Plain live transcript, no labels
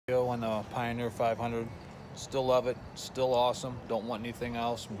one, Pioneer 500. Still love it, still awesome. Don't want anything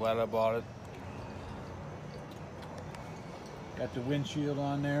else. I'm glad I bought it. Got the windshield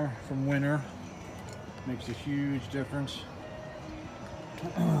on there from winter. Makes a huge difference.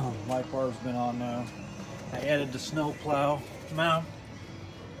 My bar's been on now. I added the snow plow mount.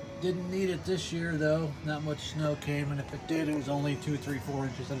 Didn't need it this year though. Not much snow came, and if it did, it was only 2, 3, 4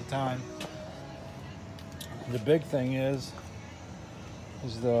 inches at a time. The big thing is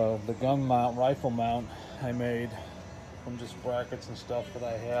the gun mount, rifle mount I made from just brackets and stuff that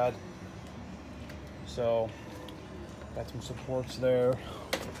I had. So got some supports there.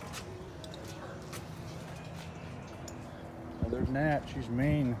 Other than that, she's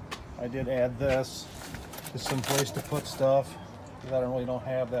mean. I did add this. Just some place to put stuff, because I really don't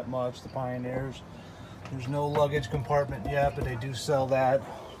have that much. The Pioneers. There's no luggage compartment yet, but they do sell that.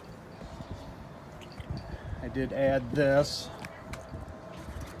 I did add this.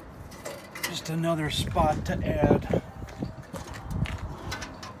 Just another spot to add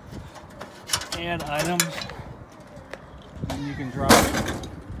items, and you can drop it.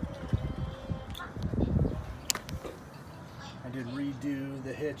 I did redo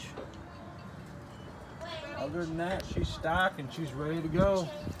the hitch. Other than that, she's stock and she's ready to go.